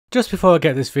Just before I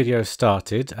get this video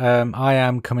started, I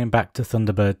am coming back to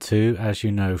Thunderbird 2, as you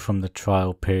know, from the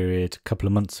trial period a couple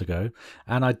of months ago,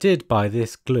 and I did buy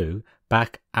this glue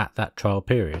back at that trial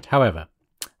period. However,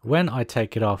 when I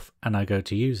take it off and I go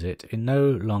to use it, it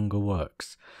no longer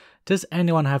works. Does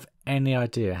anyone have any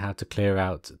idea how to clear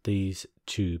out these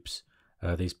tubes,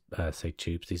 these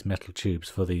metal tubes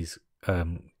for these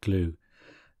glue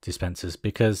dispensers?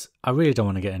 Because I really don't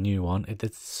want to get a new one.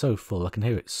 It's so full, I can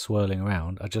hear it swirling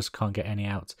around. I just can't get any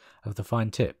out of the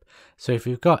fine tip. So if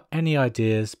you've got any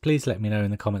ideas, please let me know in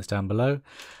the comments down below.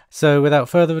 So without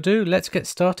further ado, let's get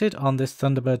started on this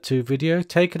Thunderbird 2 video.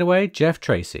 Take it away, Jeff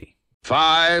Tracy.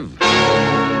 5,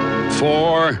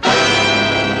 4,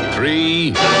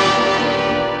 3,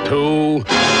 2,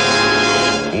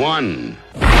 1.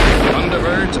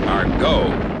 Thunderbirds are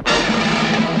go.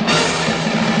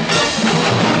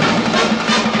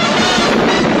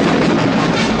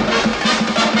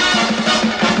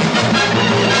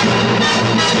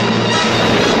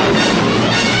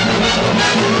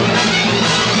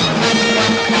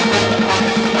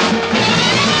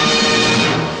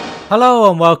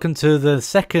 Hello and welcome to the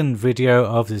second video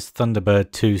of this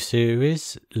Thunderbird 2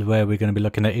 series, where we're going to be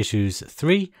looking at issues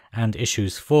 3 and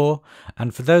issues 4.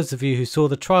 And for those of you who saw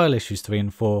the trial issues 3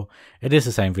 and 4, it is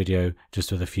the same video,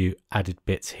 just with a few added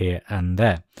bits here and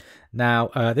there. Now,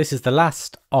 this is the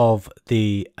last of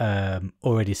the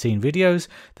already seen videos.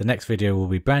 The next video will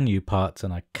be brand new parts,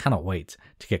 and I cannot wait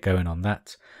to get going on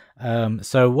that.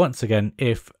 So once again,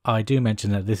 if I do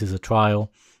mention that this is a trial,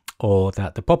 or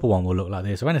that the proper one will look like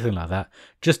this or anything like that,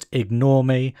 just ignore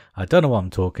me. I don't know what I'm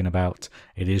talking about.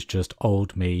 It is just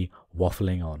old me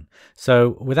waffling on.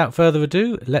 So without further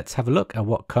ado, let's have a look at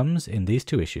what comes in these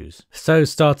two issues. So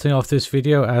starting off this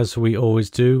video, as we always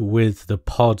do, with the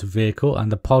pod vehicle,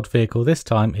 and the pod vehicle this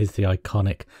time is the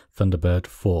iconic Thunderbird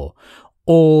 4.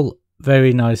 All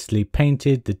very nicely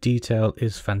painted. The detail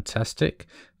is fantastic.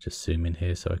 Just zoom in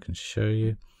here so I can show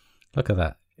you. Look at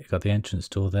that. You've got the entrance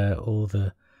door there, all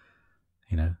the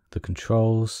the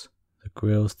controls, the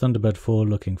grills. Thunderbird 4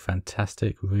 looking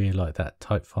fantastic. Really like that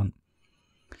type font.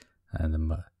 And then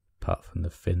apart from the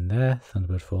fin there,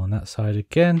 Thunderbird 4 on that side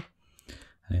again.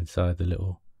 And inside the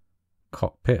little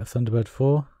cockpit of Thunderbird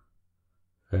 4.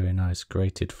 Very nice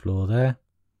grated floor there.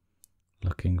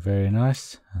 Looking very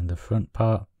nice. And the front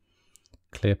part,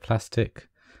 clear plastic.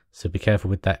 So be careful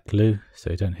with that glue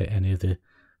so you don't hit any of the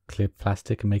clear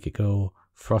plastic and make it go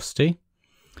frosty.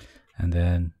 And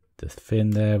then the fin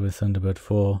there with Thunderbird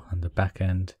 4, and the back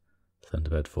end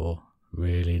Thunderbird 4,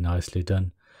 really nicely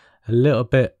done. A little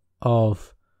bit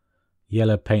of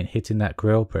yellow paint hitting that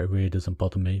grill, but it really doesn't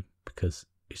bother me because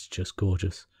it's just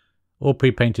gorgeous. All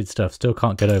pre-painted stuff, still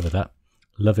can't get over that.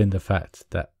 Loving the fact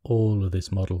that all of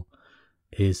this model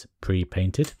is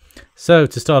pre-painted. So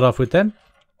to start off with then,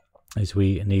 is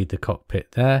we need the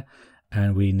cockpit there,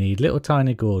 and we need little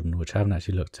tiny Gordon, which I haven't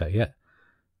actually looked at yet.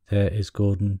 There is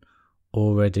Gordon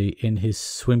already in his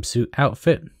swimsuit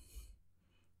outfit.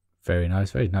 Very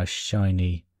nice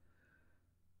shiny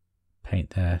paint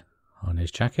there on his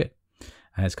jacket,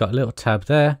 and it's got a little tab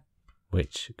there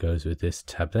which goes with this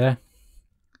tab there.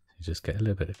 You just get a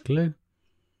little bit of glue,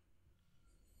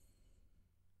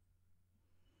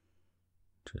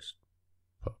 just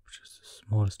pop just the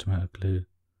smallest amount of glue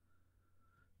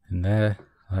in there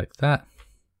like that,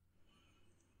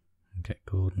 and get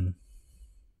Gordon.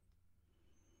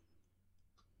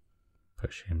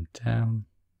 Push him down.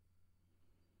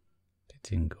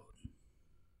 Get in, Gordon.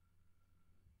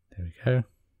 There we go.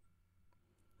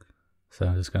 So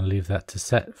I'm just going to leave that to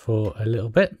set for a little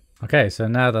bit. Okay, so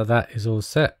now that that is all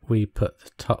set, we put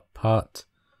the top part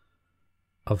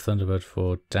of Thunderbird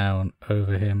 4 down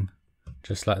over him,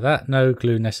 just like that. No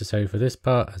glue necessary for this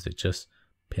part, as it just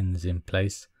pins in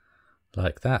place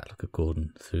like that. Look at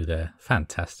Gordon through there.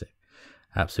 Fantastic.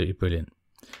 Absolutely brilliant.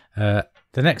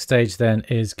 The next stage then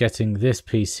is getting this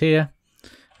piece here,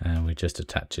 and we just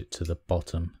attach it to the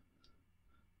bottom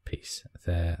piece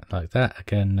there like that.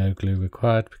 Again, no glue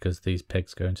required because these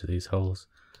pegs go into these holes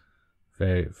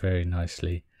very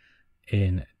nicely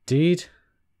indeed.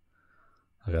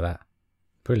 Look at that,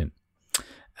 brilliant.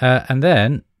 And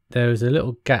then there is a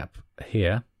little gap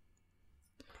here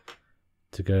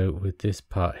to go with this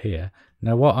part here.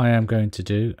 Now what I am going to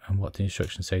do, and what the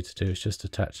instructions say to do, is just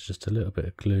attach just a little bit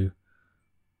of glue,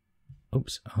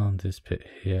 on this bit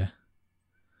here,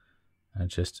 and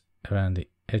just around the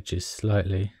edges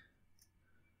slightly,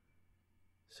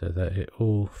 so that it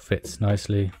all fits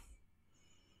nicely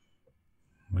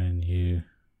when you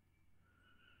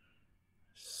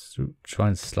try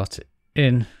and slot it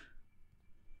in.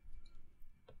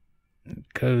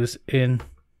 It goes in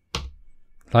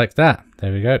like that.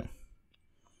 There we go.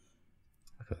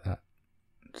 Look at that.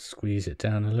 Squeeze it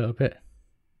down a little bit.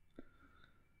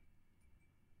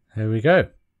 There we go.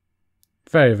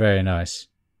 Very, very nice.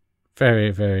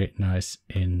 Very, very nice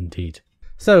indeed.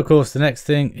 So, of course, the next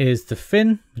thing is the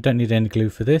fin. We don't need any glue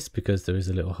for this because there is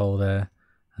a little hole there,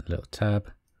 a little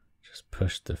tab. Just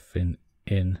push the fin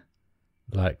in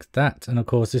like that. And, of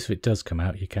course, if it does come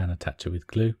out, you can attach it with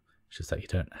glue. It's just that you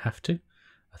don't have to.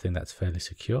 I think that's fairly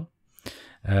secure.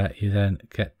 You then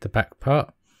get the back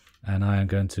part. And I am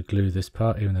going to glue this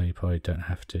part, even though you probably don't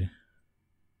have to.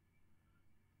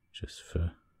 Just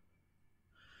for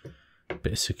a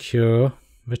bit of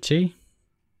security.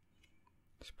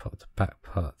 Just put the back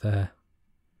part there.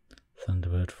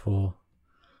 Thunderbird 4.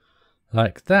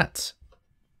 Like that.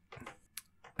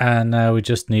 And now we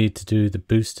just need to do the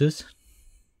boosters.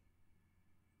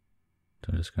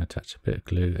 So I'm just going to attach a bit of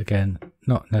glue. Again,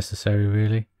 not necessary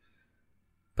really.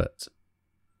 But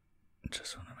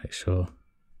just want to make sure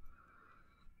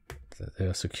that they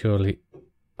are securely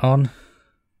on.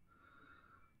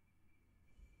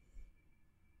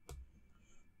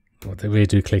 Well, they really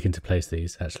do click into place,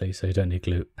 these actually, so you don't need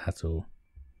glue at all.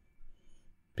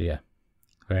 But yeah,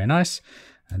 very nice.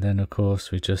 And then of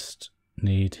course we just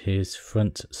need his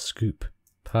front scoop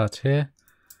part here,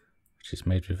 which is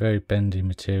made with very bendy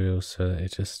material, so that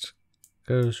it just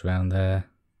goes round there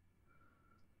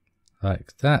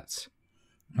like that.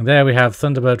 And there we have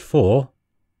Thunderbird 4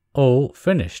 all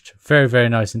finished. Very, very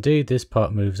nice indeed. This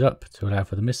part moves up to allow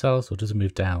for the missiles, or does it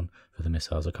move down for the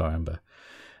missiles? I can't remember.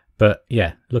 But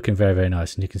yeah, looking very, very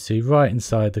nice. And you can see right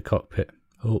inside the cockpit.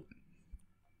 Oh,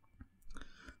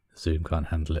 the zoom can't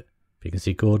handle it. But you can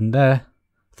see Gordon there.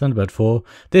 Thunderbird 4.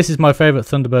 This is my favourite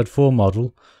Thunderbird 4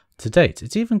 model to date.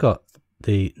 It's even got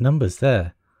the numbers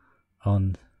there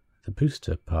on the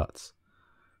booster parts.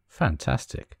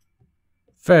 Fantastic.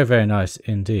 Very, very nice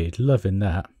indeed. Loving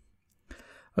that.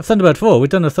 Thunderbird 4. We've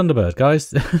done a Thunderbird, guys.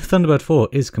 Thunderbird 4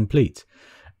 is complete.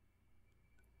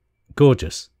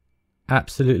 Gorgeous.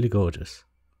 Absolutely gorgeous.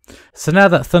 So now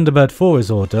that Thunderbird 4 is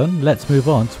all done, let's move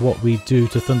on to what we do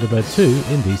to Thunderbird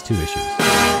 2 in these two issues.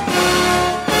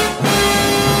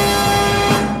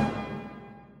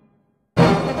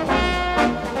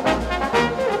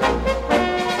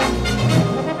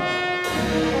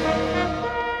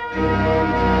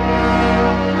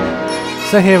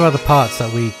 So here are the parts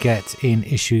that we get in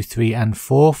issue 3 and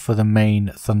 4 for the main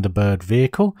Thunderbird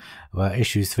vehicle. Where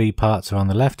issue 3 parts are on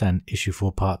the left and issue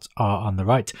 4 parts are on the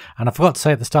right. And I forgot to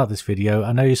say at the start of this video,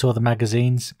 I know you saw the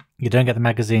magazines. You don't get the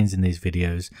magazines in these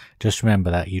videos. Just remember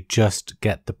that. You just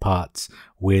get the parts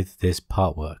with this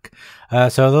part work.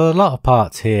 So there are a lot of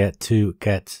parts here to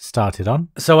get started on.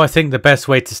 So I think the best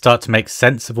way to start to make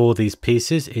sense of all these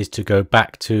pieces is to go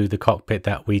back to the cockpit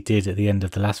that we did at the end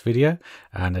of the last video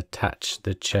and attach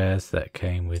the chairs that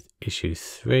came with issue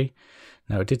 3.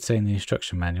 Now it did say in the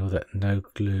instruction manual that no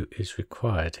glue is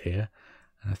required here.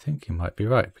 And I think you might be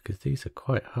right, because these are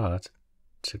quite hard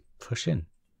to push in.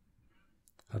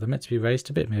 Are they meant to be raised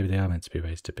a bit? Maybe they are meant to be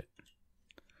raised a bit.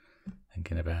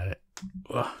 Thinking about it.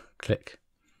 Whoa, click.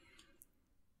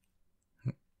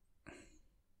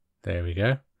 There we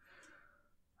go.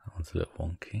 That one's a little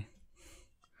wonky.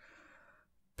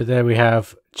 But there we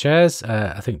have chairs.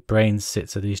 I think Brains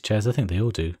sits at these chairs. I think they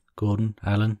all do. Gordon,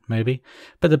 Alan, maybe.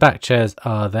 But the back chairs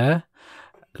are there,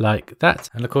 like that.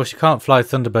 And of course you can't fly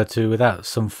Thunderbird 2 without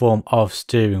some form of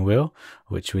steering wheel,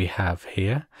 which we have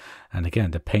here. And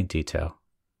again, the paint detail.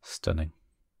 Stunning.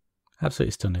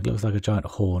 Absolutely stunning. Looks like a giant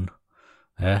horn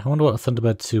there. I wonder what a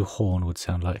Thunderbird 2 horn would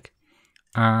sound like.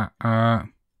 But a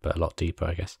lot deeper,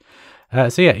 I guess.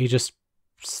 So yeah, you just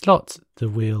slot the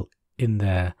wheel in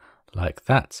there like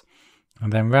that.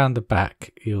 And then round the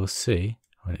back, you'll see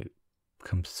when it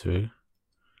comes through.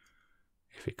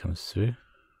 If it comes through.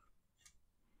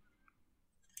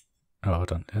 Oh,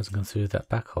 hold on. It hasn't gone through that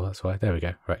back hole. That's why. There we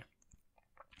go. Right.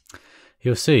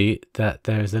 You'll see that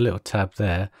there is a little tab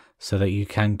there so that you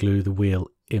can glue the wheel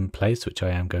in place, which I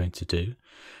am going to do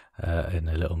in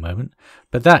a little moment.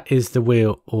 But that is the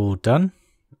wheel all done.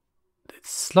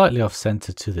 It's slightly off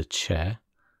center to the chair.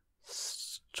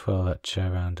 Let's twirl that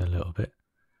chair around a little bit.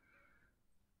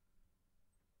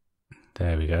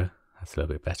 There we go. That's a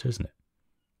little bit better, isn't it?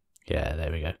 Yeah,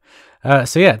 there we go.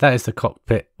 So yeah, that is the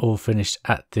cockpit all finished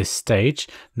at this stage.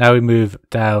 Now we move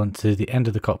down to the end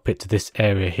of the cockpit to this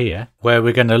area here, where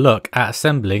we're going to look at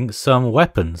assembling some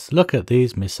weapons. Look at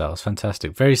these missiles.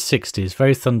 Fantastic. Very 60s,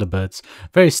 very Thunderbirds,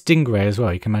 very Stingray as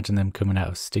well. You can imagine them coming out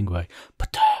of Stingray.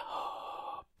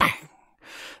 Bang!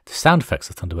 The sound effects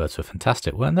of Thunderbirds were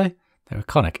fantastic, weren't they? They're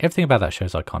iconic. Everything about that show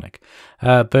is iconic.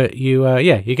 But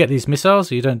you get these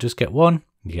missiles. You don't just get one.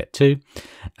 You get 2,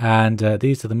 and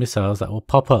these are the missiles that will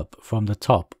pop up from the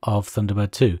top of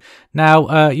Thunderbird 2.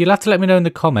 Now, you'll have to let me know in the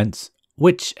comments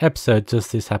which episode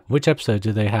does this happen. Which episode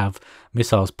do they have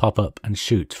missiles pop up and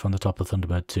shoot from the top of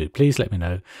Thunderbird 2? Please let me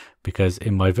know, because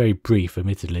in my very brief,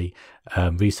 admittedly,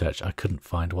 research, I couldn't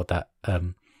find what that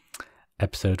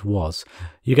episode was.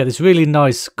 You get this really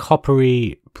nice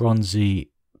coppery,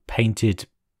 bronzy, painted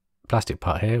plastic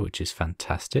part here, which is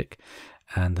fantastic,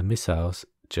 and the missiles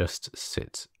just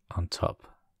sit on top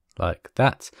like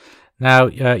that. Now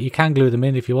you can glue them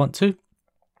in if you want to,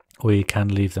 or you can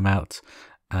leave them out,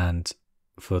 and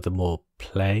for the more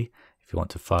play, if you want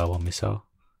to fire one missile,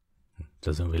 it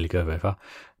doesn't really go very far,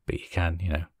 but you can, you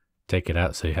know, take it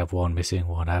out so you have one missing,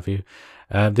 what have you.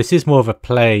 This is more of a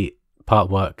play part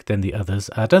work than the others.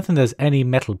 I don't think there's any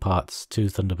metal parts to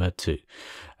Thunderbird 2,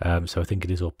 so I think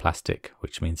it is all plastic,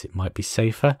 which means it might be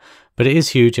safer, but it is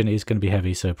huge and it is going to be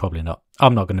heavy, so probably not.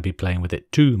 I'm not going to be playing with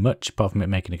it too much, apart from it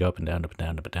making it go up and down, up and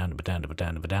down, up and down, up and down, up and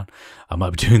down, up and down. I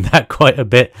might be doing that quite a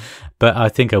bit, but I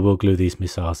think I will glue these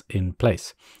missiles in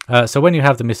place. So when you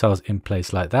have the missiles in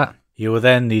place like that, you will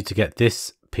then need to get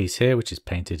this piece here, which is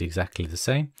painted exactly the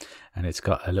same, and it's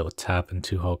got a little tab and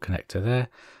 2-hole connector there.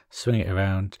 Swing it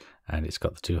around, and it's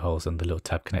got the 2 holes and the little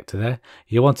tab connector there.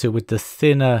 You want it with the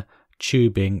thinner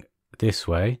tubing this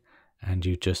way, and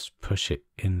you just push it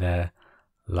in there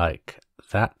like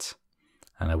that,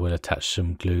 and I will attach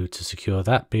some glue to secure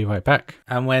that. Be right back.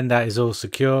 And when that is all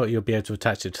secure, you'll be able to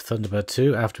attach it to Thunderbird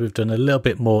 2 after we've done a little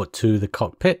bit more to the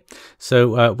cockpit.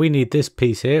 So we need this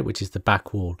piece here, which is the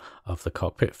back wall of the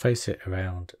cockpit. Face it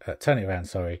around, turn it around,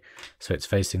 sorry, so it's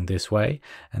facing this way.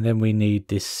 And then we need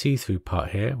this see-through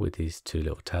part here with these 2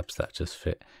 little tabs that just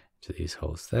fit to these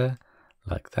holes there,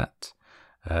 like that.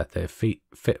 Their feet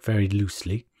fit very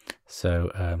loosely,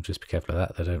 so just be careful of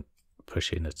that. They don't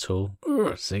push in at all.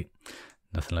 See?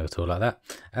 Nothing at all like that.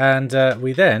 And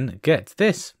we then get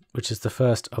this, which is the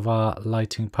first of our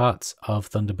lighting parts of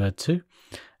Thunderbird 2.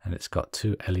 And it's got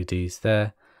 2 LEDs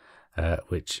there,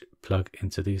 which plug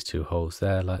into these 2 holes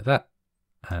there like that.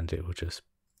 And it will just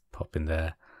pop in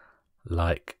there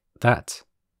like that.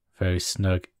 Very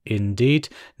snug indeed.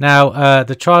 Now,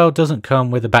 the trial doesn't come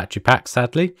with a battery pack,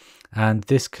 sadly. And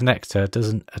this connector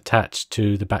doesn't attach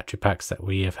to the battery packs that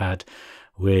we have had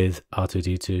with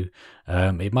R2-D2.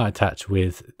 It might attach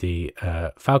with the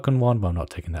Falcon one, but I'm not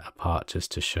taking that apart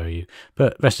just to show you.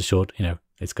 But rest assured, you know,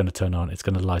 it's going to turn on, it's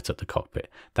going to light up the cockpit.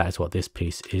 That is what this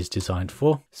piece is designed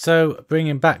for. So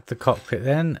bringing back the cockpit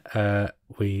then,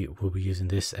 we will be using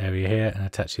this area here and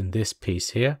attaching this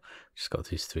piece here, which has got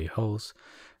these 3 holes.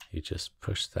 You just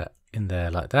push that in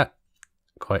there like that.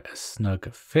 Quite a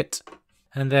snug fit.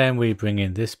 And then we bring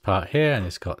in this part here, and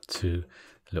it's got 2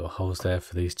 little holes there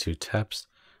for these 2 tabs,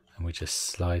 and we just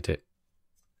slide it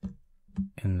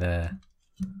in there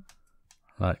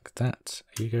like that.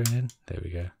 Are you going in? There we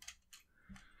go.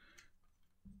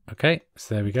 Okay,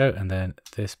 so there we go, and then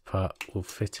this part will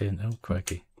fit in. Oh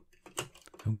crikey,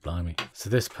 oh blimey. So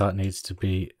this part needs to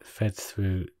be fed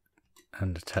through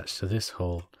and attached to this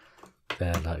hole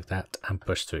there like that, and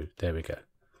pushed through. There we go.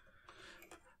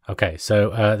 Okay,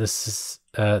 so this is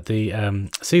the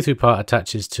see-through part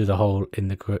attaches to the hole in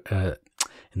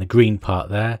the green part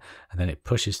there, and then it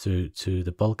pushes through to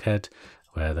the bulkhead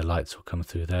where the lights will come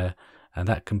through there, and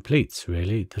that completes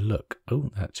really the look.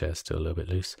 Oh, that chair's still a little bit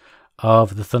loose,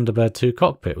 of the Thunderbird 2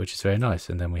 cockpit, which is very nice.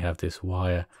 And then we have this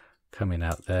wire coming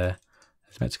out there.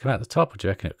 It's meant to come out the top, or do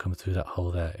you reckon it'll come through that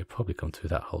hole there? It'll probably come through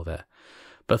that hole there.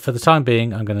 But for the time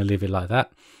being, I'm going to leave it like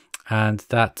that. And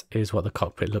that is what the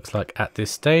cockpit looks like at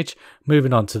this stage.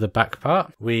 Moving on to the back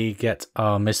part, we get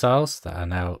our missiles that are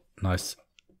now nice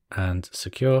and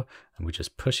secure, and we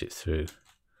just push it through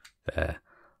there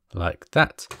like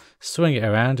that. Swing it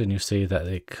around and you see that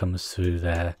it comes through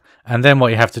there. And then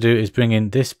what you have to do is bring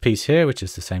in this piece here, which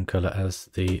is the same color as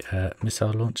the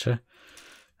missile launcher,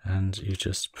 and you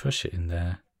just push it in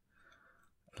there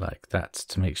like that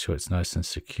to make sure it's nice and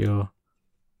secure.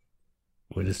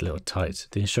 It is a little tight.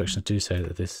 The instructions do say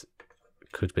that this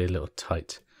could be a little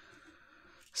tight.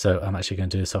 So I'm actually going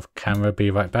to do this off camera, be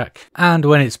right back. And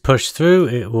when it's pushed through,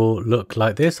 it will look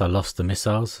like this. I lost the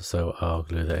missiles, so I'll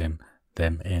glue them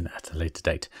in at a later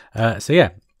date. So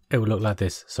yeah, it will look like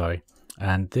this, sorry.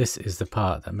 And this is the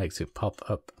part that makes it pop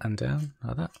up and down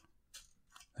like that.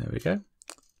 There we go.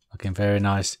 Looking very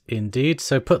nice indeed.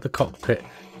 So put the cockpit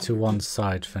to one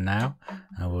side for now,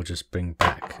 and we'll just bring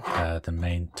back the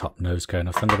main top nose cone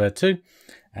of Thunderbird 2.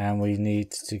 And we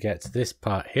need to get this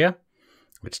part here,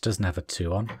 which doesn't have a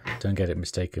 2 on. Don't get it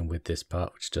mistaken with this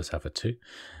part, which does have a 2.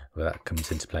 Well, that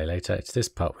comes into play later. It's this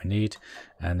part we need,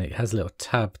 and it has a little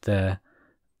tab there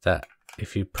that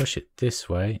if you push it this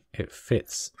way, it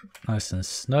fits nice and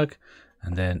snug,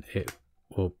 and then it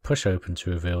will push open to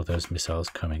reveal those missiles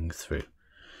coming through.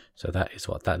 So that is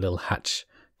what that little hatch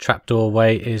trapdoor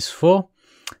way is for.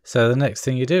 So the next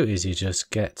thing you do is you just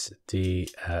get the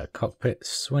cockpit,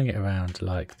 swing it around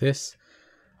like this,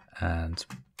 and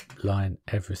line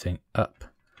everything up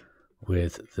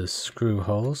with the screw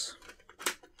holes.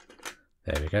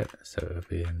 There we go. So it'll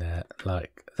be in there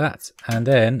like that. And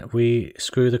then we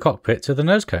screw the cockpit to the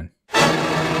nose cone.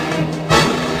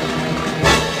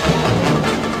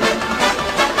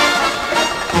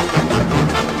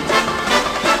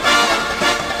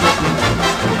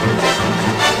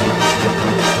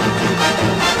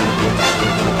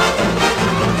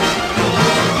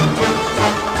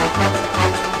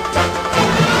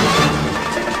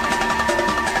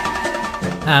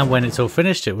 And when it's all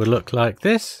finished, it will look like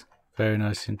this. Very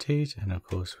nice indeed. And of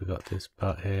course, we've got this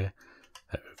part here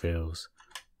that reveals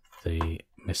the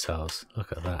missiles.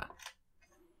 Look at that.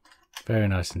 Very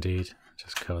nice indeed.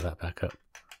 Just cover that back up.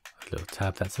 A little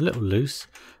tab. That's a little loose.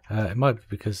 It might be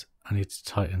because I need to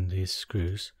tighten these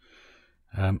screws.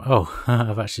 Oh,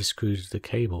 I've actually screwed the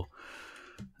cable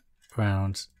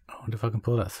round. I wonder if I can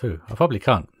pull that through. I probably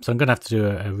can't, so I'm going to have to do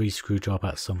a re-screw job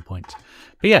at some point.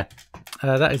 But yeah,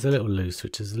 that is a little loose,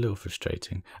 which is a little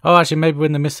frustrating. Oh, actually, maybe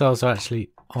when the missiles are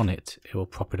actually on it, it will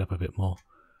prop it up a bit more.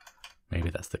 Maybe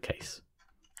that's the case.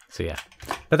 So yeah,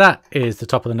 but that is the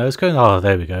top of the nose cone. Oh,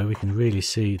 there we go. We can really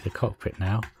see the cockpit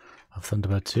now of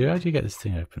Thunderbird 2. How do you get this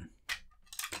thing open?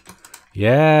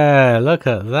 Yeah, look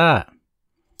at that.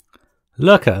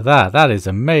 Look at that. That is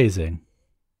amazing.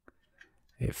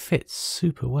 It fits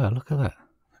super well. Look at that.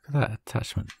 Look at that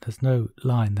attachment. There's no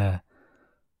line there.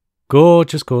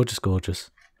 Gorgeous, gorgeous, gorgeous.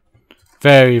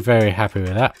 Very, very happy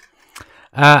with that.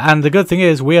 And the good thing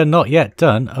is we are not yet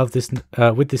done of this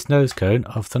with this nose cone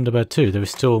of Thunderbird 2. There is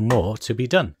still more to be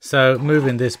done. So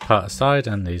moving this part aside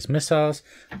and these missiles,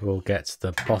 we'll get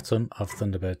the bottom of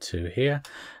Thunderbird 2 here.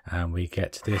 And we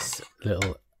get this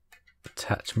little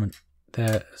attachment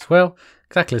there as well.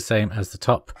 Exactly the same as the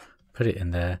top. Put it in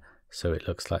there. So it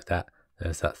looks like that.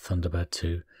 There's that Thunderbird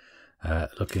 2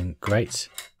 looking great.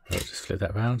 I'll just flip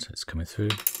that around. It's coming through.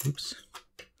 Oops.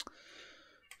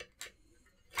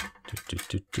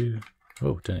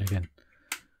 Oh, done it again.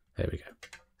 There we go.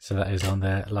 So that is on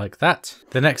there like that.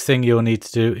 The next thing you'll need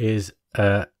to do is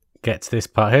get this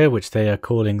part here, which they are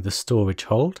calling the storage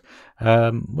hold.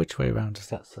 Which way around does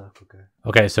that circle go?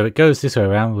 Okay, so it goes this way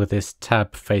around with this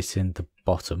tab facing the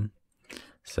bottom.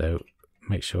 So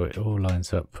make sure it all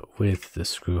lines up with the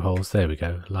screw holes. There we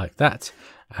go, like that.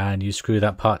 And you screw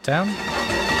that part down.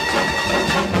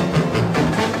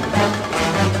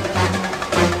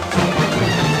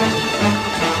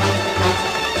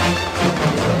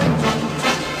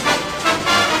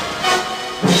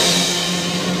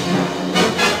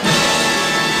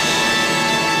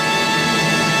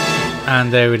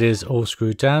 And there it is, all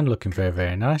screwed down, looking very,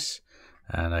 very nice.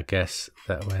 And I guess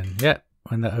that when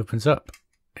that opens up,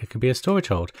 it can be a storage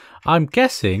hold. I'm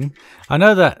guessing, I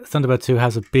know that Thunderbird 2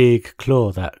 has a big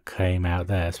claw that came out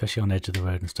there, especially on edge of the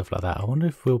road and stuff like that. I wonder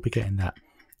if we'll be getting that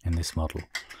in this model.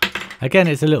 Again,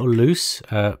 it's a little loose.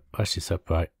 Actually, it's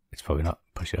upright. It's probably not.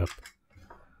 Push it up.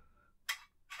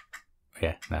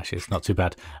 Yeah, actually, it's not too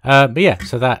bad. But yeah,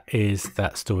 so that is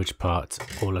that storage part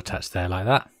all attached there like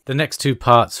that. The next two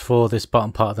parts for this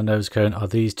bottom part of the nose cone are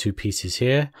these two pieces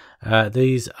here.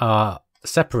 These are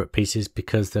separate pieces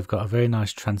because they've got a very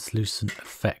nice translucent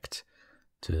effect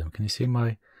to them. Can you see my...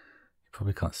 You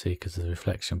probably can't see because of the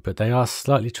reflection, but they are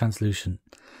slightly translucent.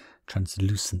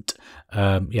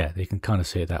 Yeah, you can kind of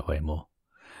see it that way more,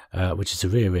 which is a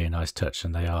really, really nice touch,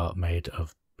 and they are made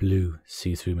of blue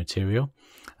see-through material.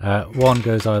 One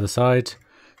goes either side,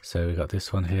 so we've got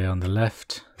this one here on the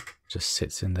left, just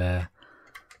sits in there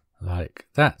like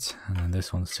that, and then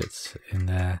this one sits in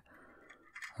there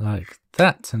like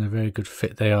that, and a very good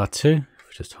fit they are too. If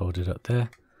we just hold it up there,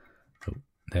 oh,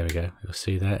 there we go, you'll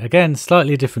see there again,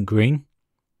 slightly different green,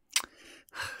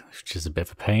 which is a bit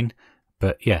of a pain,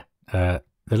 but yeah, they're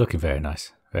looking very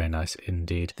nice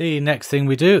indeed. The next thing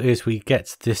we do is we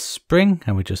get this spring,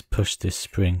 and we just push this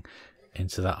spring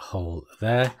into that hole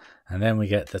there, and then we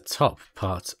get the top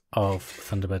part of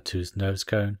Thunderbird 2's nose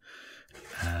cone,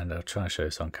 and I'll try and show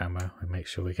this on camera. We make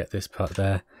sure we get this part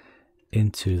there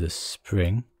into the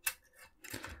spring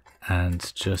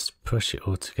and just push it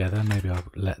all together. Maybe I'll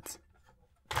let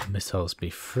the missiles be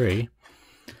free,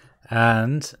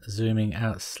 and zooming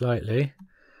out slightly,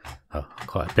 oh,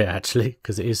 quite a bit actually,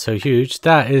 because it is so huge.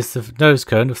 That is the nose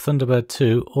cone of Thunderbird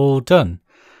 2 all done.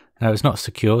 Now it's not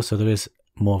secure, so there is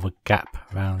more of a gap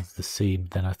around the seam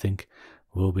than I think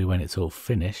will be when it's all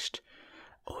finished.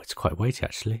 Oh, it's quite weighty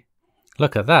actually.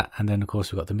 Look at that. And then of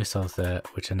course we've got the missiles there,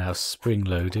 which are now spring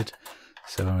loaded.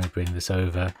 So when we bring this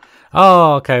over,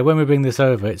 oh, okay, when we bring this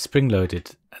over, it's spring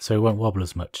loaded, so it won't wobble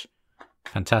as much.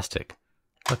 Fantastic.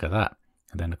 Look at that.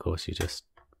 And then of course you just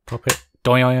pop it.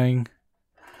 Doing.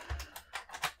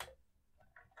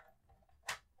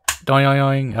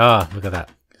 Doing. Ah, look at that.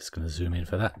 Just going to zoom in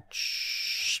for that.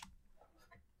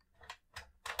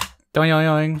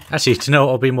 Doing. Actually, do you know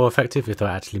what will be more effective if there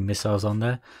are actually missiles on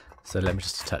there? So let me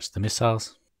just attach the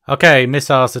missiles. Okay,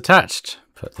 missiles attached.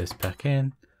 Put this back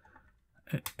in.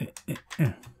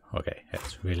 Okay,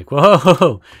 it's really...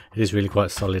 Whoa! It is really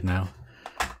quite solid now.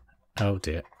 Oh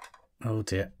dear. Oh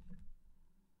dear.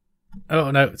 Oh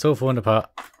no, it's all falling apart.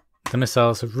 The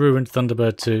missiles have ruined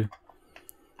Thunderbird 2.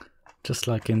 Just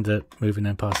like in the Moving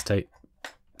Empire State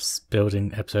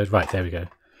building episode. Right, there we go.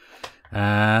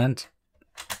 And...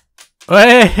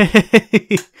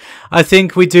 I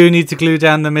think we do need to glue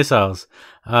down the missiles.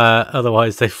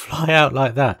 Otherwise they fly out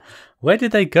like that. Where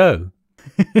did they go?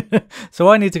 So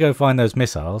I need to go find those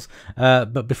missiles,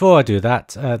 but before I do that,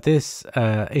 this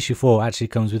issue 4 actually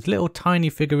comes with little tiny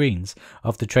figurines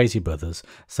of the Tracy brothers,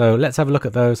 so let's have a look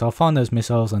at those. I'll find those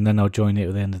missiles and then I'll join it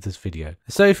at the end of this video.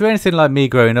 So if you're anything like me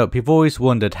growing up, you've always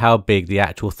wondered how big the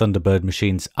actual Thunderbird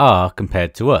machines are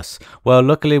compared to us. Well,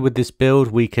 luckily with this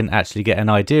build we can actually get an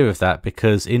idea of that,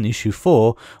 because in issue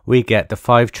 4 we get the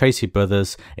 5 Tracy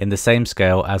brothers in the same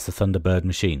scale as the Thunderbird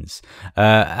machines,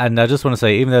 and I just want to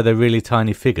say, even though they're really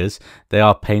tiny figures, they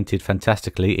are painted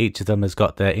fantastically. Each of them has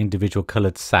got their individual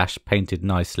coloured sash painted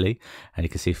nicely, and you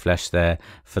can see flesh there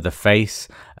for the face,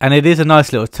 and it is a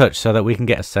nice little touch so that we can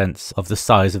get a sense of the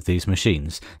size of these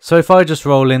machines. So if I just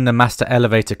roll in the Master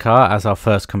Elevator car as our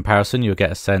first comparison, you'll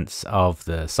get a sense of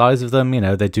the size of them. You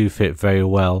know, they do fit very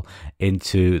well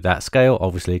into that scale,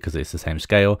 obviously because it's the same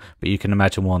scale, but you can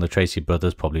imagine one of the Tracy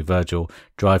brothers, probably Virgil,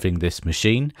 driving this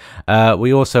machine.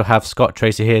 We also have Scott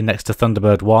Tracy here next to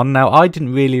Thunderbird 1. Now I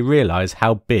didn't really realise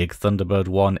how big Thunderbird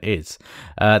 1 is.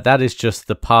 That is just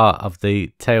the part of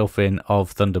the tail fin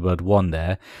of Thunderbird 1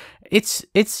 there.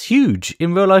 It's huge.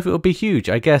 In real life it would be huge.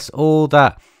 I guess all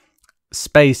that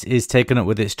space is taken up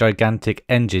with its gigantic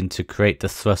engine to create the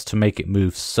thrust to make it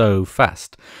move so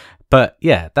fast. But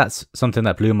yeah, that's something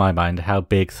that blew my mind, how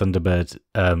big Thunderbird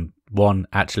 1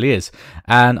 actually is.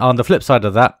 And on the flip side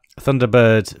of that,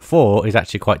 Thunderbird 4 is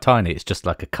actually quite tiny. It's just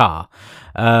like a car,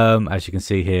 as you can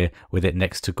see here with it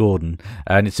next to Gordon.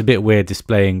 And it's a bit weird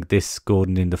displaying this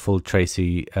Gordon in the full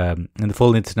Tracy, in the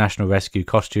full International Rescue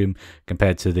costume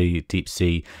compared to the deep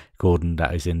sea Gordon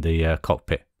that is in the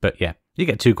cockpit. But yeah, you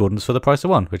get 2 Gordons for the price of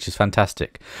 1, which is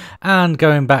fantastic. And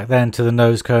going back then to the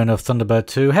nose cone of Thunderbird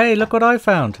 2, hey, look what I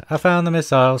found. I found the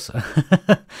missiles.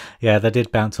 Yeah, they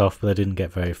did bounce off, but they didn't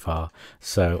get very far.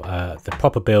 So the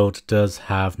proper build does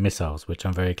have missiles, which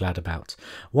I'm very glad about.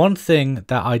 One thing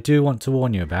that I do want to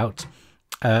warn you about,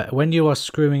 when you are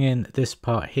screwing in this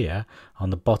part here on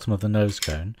the bottom of the nose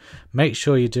cone, make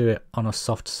sure you do it on a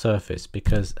soft surface,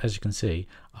 because as you can see,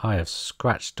 I have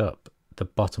scratched up the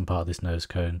bottom part of this nose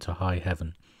cone to high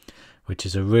heaven, which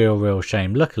is a real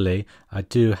shame. Luckily I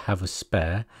do have a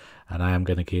spare, and I am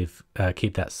going to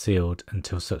keep that sealed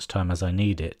until such time as I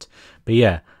need it. But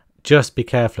yeah, just be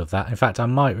careful of that. In fact, I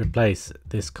might replace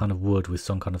this kind of wood with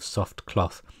some kind of soft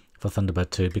cloth for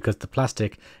Thunderbird 2, because the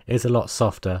plastic is a lot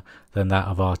softer than that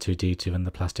of R2-D2 and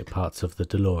the plastic parts of the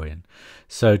DeLorean.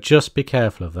 So just be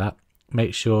careful of that.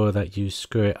 Make sure that you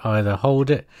screw it, either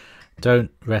hold it,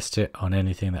 don't rest it on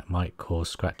anything that might cause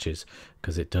scratches,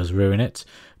 because it does ruin it.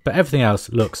 But everything else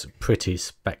looks pretty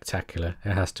spectacular,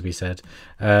 it has to be said.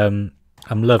 I'm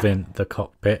loving the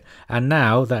cockpit, and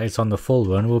now that it's on the full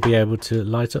run, we'll be able to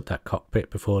light up that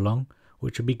cockpit before long,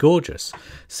 which would be gorgeous.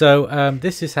 So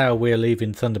this is how we're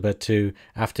leaving Thunderbird 2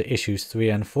 after issues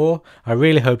 3 and 4. I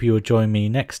really hope you will join me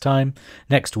next time,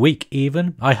 next week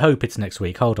even. I hope it's next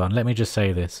week. Hold on, let me just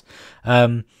say this.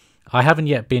 I haven't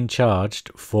yet been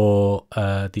charged for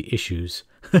the issues.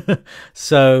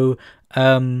 So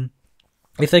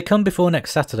if they come before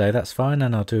next Saturday, that's fine,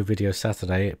 and I'll do a video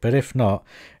Saturday. But if not,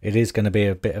 it is going to be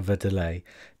a bit of a delay.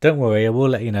 Don't worry, I will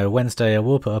let you know. Wednesday I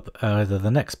will put up either the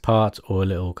next part or a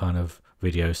little kind of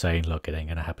video saying, look, it ain't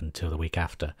going to happen until the week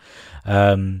after.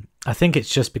 I think it's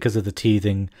just because of the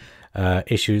teething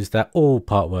issues that all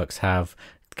part works have,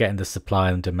 getting the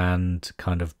supply and demand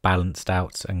kind of balanced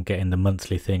out and getting the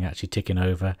monthly thing actually ticking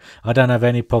over. I don't have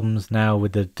any problems now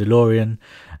with the DeLorean,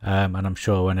 and I'm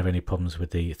sure I won't have any problems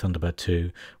with the Thunderbird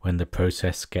 2 when the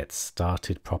process gets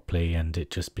started properly and it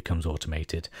just becomes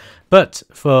automated. But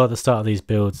for the start of these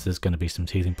builds, there's going to be some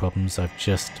teething problems. I've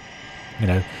just, you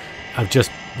know, I've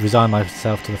just resigned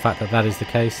myself to the fact that that is the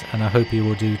case, and I hope you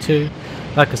will do too.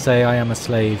 Like I say, I am a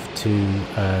slave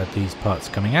to these parts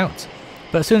coming out,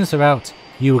 but as soon as they're out,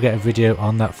 you will get a video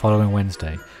on that following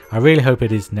Wednesday. I really hope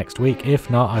it is next week. If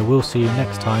not, I will see you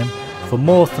next time for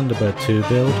more Thunderbird 2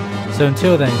 build. So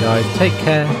until then guys, take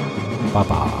care, bye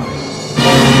bye.